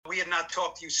had not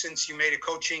talked to you since you made a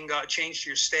coaching change to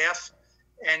your staff.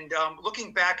 And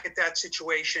looking back at that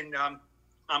situation,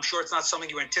 I'm sure it's not something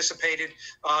you anticipated.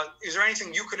 Is there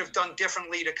anything you could have done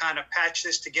differently to kind of patch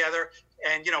this together?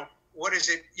 And, what is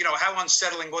it, how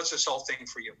unsettling was this whole thing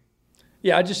for you?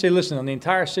 Yeah, I just say, listen, on the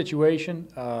entire situation,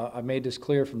 I made this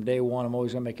clear from day one. I'm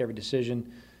always going to make every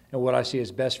decision and what I see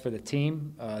as best for the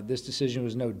team. This decision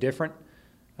was no different.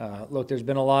 Look, there's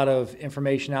been a lot of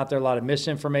information out there, a lot of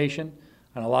misinformation,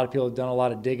 and a lot of people have done a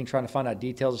lot of digging, trying to find out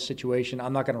details of the situation.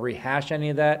 I'm not going to rehash any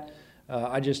of that.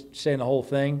 I just say in the whole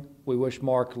thing, we wish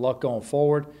Mark luck going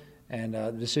forward, and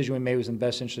the decision we made was in the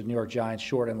best interest of the New York Giants,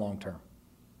 short and long term.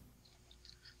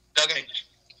 Okay.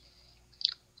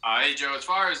 Hey, Joe, as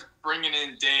far as bringing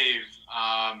in Dave,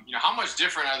 how much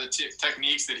different are the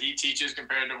techniques that he teaches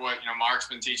compared to what, Mark's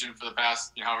been teaching for the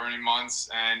past, however many months?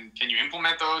 And can you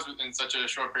implement those in such a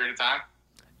short period of time?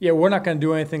 Yeah, we're not going to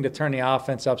do anything to turn the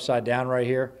offense upside down right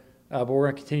here, but we're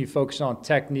going to continue focusing on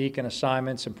technique and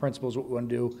assignments and principles, what we want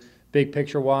to do big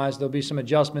picture-wise. There'll be some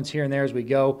adjustments here and there as we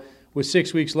go. With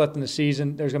 6 weeks left in the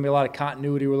season, there's going to be a lot of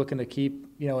continuity we're looking to keep,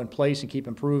 in place and keep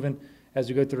improving as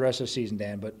we go through the rest of the season,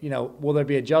 Dan. But, will there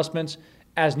be adjustments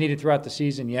as needed throughout the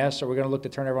season? Yes. Are we going to look to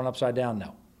turn everyone upside down?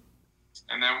 No.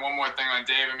 And then one more thing on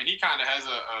Dave. He kind of has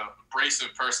a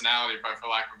abrasive personality, for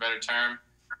lack of a better term.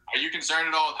 Are you concerned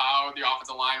at all with how the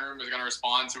offensive line room is going to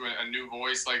respond to a new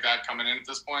voice like that coming in at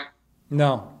this point?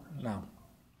 No. Don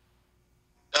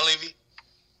Levy?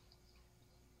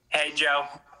 Hey, Joe.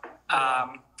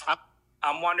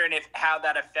 I'm wondering how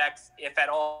that affects, if at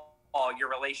all, your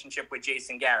relationship with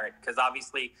Jason Garrett, because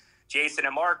obviously Jason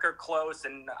and Mark are close,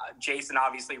 and Jason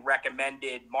obviously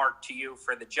recommended Mark to you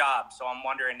for the job. So I'm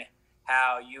wondering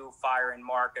how you firing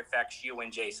Mark affects you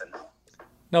and Jason.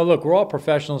 No, look, we're all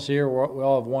professionals here. We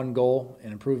all have one goal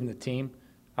in improving the team.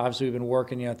 Obviously, we've been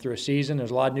working through a season.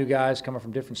 There's a lot of new guys coming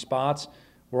from different spots.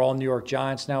 We're all New York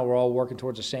Giants now. We're all working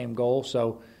towards the same goal.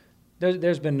 So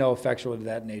there's been no effects of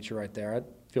that nature right there. I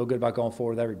feel good about going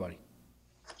forward with everybody.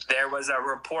 There was a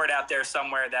report out there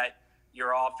somewhere that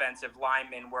your offensive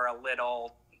linemen were a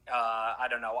little,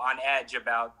 on edge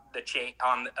about the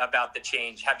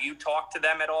change. Have you talked to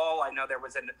them at all? I know there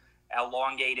was an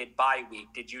elongated bye week.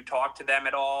 Did you talk to them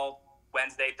at all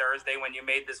Wednesday, Thursday when you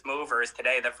made this move, or is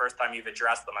today the first time you've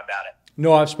addressed them about it?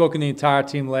 No, I've spoken to the entire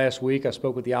team last week. I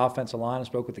spoke with the offensive line. I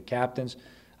spoke with the captains.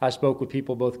 I spoke with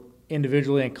people both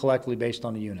individually and collectively based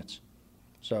on the units.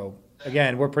 So,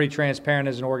 again, we're pretty transparent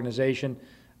as an organization.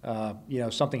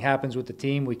 Something happens with the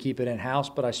team, we keep it in-house,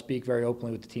 but I speak very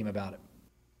openly with the team about it.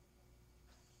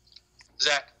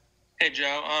 Zach? Hey,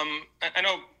 Joe. I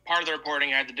know part of the reporting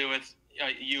had to do with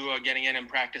you getting in and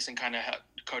practice and kind of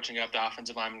coaching up the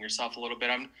offensive lineman yourself a little bit.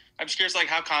 I'm just curious,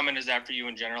 how common is that for you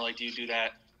in general? Do you do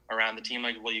that around the team?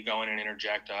 Will you go in and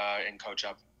interject and coach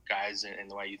up guys in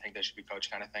the way you think they should be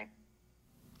coached, kind of thing?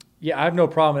 Yeah, I have no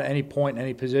problem at any point in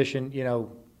any position,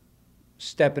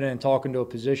 stepping in and talking to a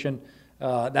position.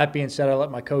 That being said, I let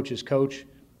my coaches coach.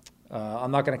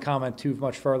 I'm not going to comment too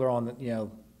much further on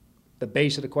the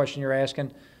base of the question you're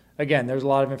asking. Again, there's a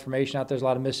lot of information out there. There's a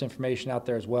lot of misinformation out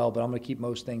there as well, but I'm going to keep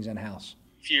most things in-house.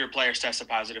 A few of your players tested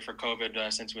positive for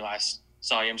COVID since we last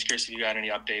saw you. I'm just curious if you got any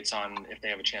updates on if they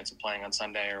have a chance of playing on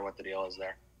Sunday or what the deal is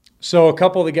there. So a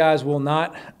couple of the guys will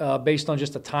not, based on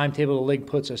just the timetable the league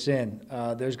puts us in.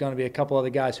 There's going to be a couple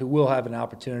other guys who will have an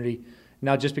opportunity.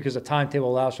 Now, just because the timetable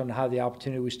allows for them to have the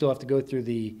opportunity, we still have to go through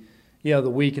the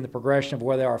week and the progression of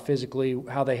where they are physically,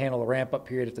 how they handle the ramp-up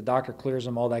period, if the doctor clears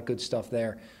them, all that good stuff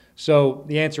there. So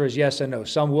the answer is yes and no.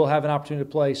 Some will have an opportunity to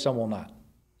play, some will not.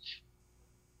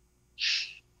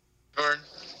 Vern?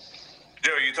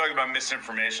 Joe, you talked about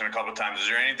misinformation a couple of times. Is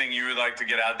there anything you would like to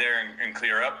get out there and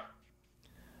clear up?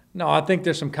 No, I think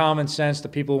there's some common sense to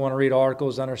people who want to read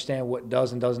articles, understand what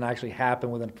does and doesn't actually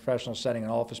happen within a professional setting, an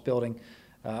office building.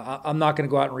 I'm not going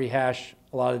to go out and rehash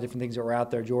a lot of different things that were out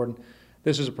there, Jordan.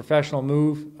 This is a professional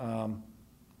move.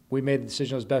 We made the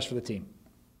decision that was best for the team.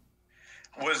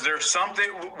 Was there something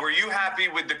 – were you happy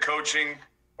with the coaching,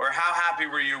 or how happy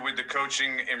were you with the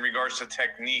coaching in regards to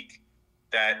technique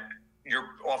that your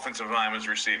offensive line was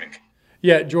receiving?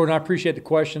 Yeah, Jordan, I appreciate the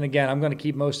question. Again, I'm going to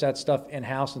keep most of that stuff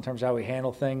in-house in terms of how we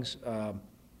handle things.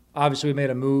 Obviously, we made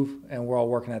a move, and we're all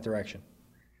working that direction.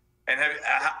 And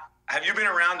have you been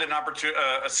around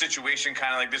a situation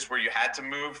kind of like this where you had to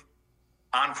move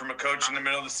on from a coach in the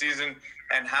middle of the season?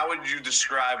 And how would you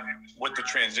describe what the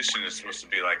transition is supposed to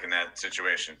be like in that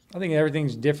situation? I think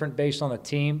everything's different based on the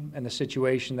team and the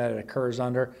situation that it occurs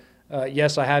under.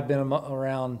 Yes, I have been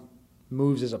around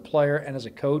moves as a player and as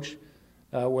a coach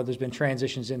where there's been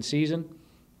transitions in season.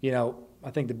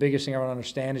 I think the biggest thing I want to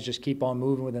understand is just keep on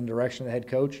moving within the direction of the head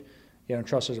coach.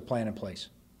 trust there's a plan in place.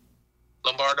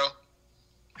 Lombardo.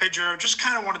 Hey, Joe, just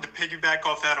kind of wanted to piggyback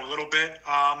off that a little bit.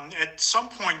 At some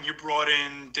point, you brought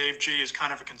in Dave G as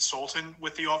kind of a consultant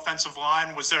with the offensive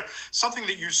line. Was there something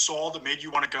that you saw that made you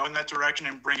want to go in that direction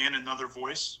and bring in another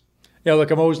voice? Yeah,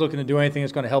 look, I'm always looking to do anything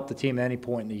that's going to help the team at any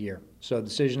point in the year. So the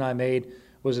decision I made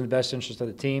was in the best interest of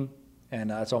the team,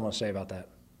 and that's all I'm going to say about that.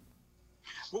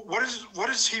 What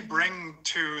does he bring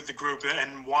to the group,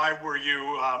 and why were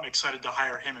you excited to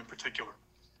hire him in particular?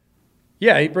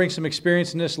 Yeah, he brings some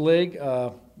experience in this league.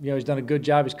 He's done a good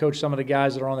job. He's coached some of the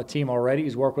guys that are on the team already.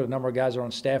 He's worked with a number of guys that are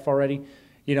on staff already.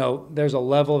 There's a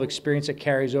level of experience that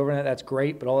carries over, and that's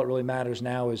great. But all that really matters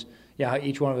now is, how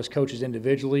each one of us coaches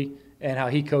individually and how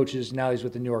he coaches now he's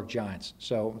with the New York Giants.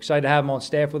 So I'm excited to have him on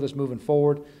staff with us moving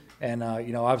forward. And,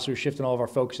 obviously we're shifting all of our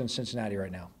focus in Cincinnati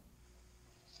right now.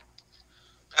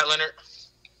 Pat Leonard.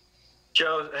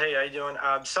 Joe, hey, how you doing?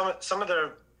 Some of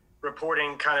the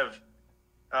reporting kind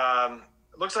of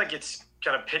looks like it's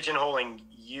kind of pigeonholing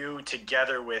you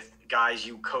together with guys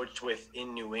you coached with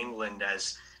in New England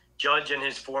as Judge and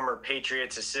his former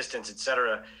Patriots assistants, et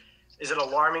cetera. Is it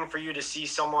alarming for you to see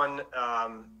someone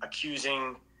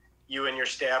accusing you and your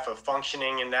staff of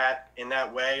functioning in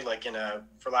that way, like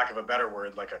for lack of a better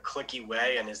word, like a cliquey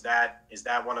way? And is that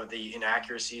one of the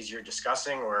inaccuracies you're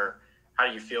discussing, or how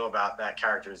do you feel about that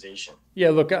characterization? Yeah,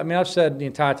 look, I've said the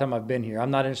entire time I've been here, I'm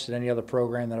not interested in any other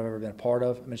program that I've ever been a part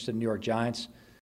of. I'm interested in New York Giants.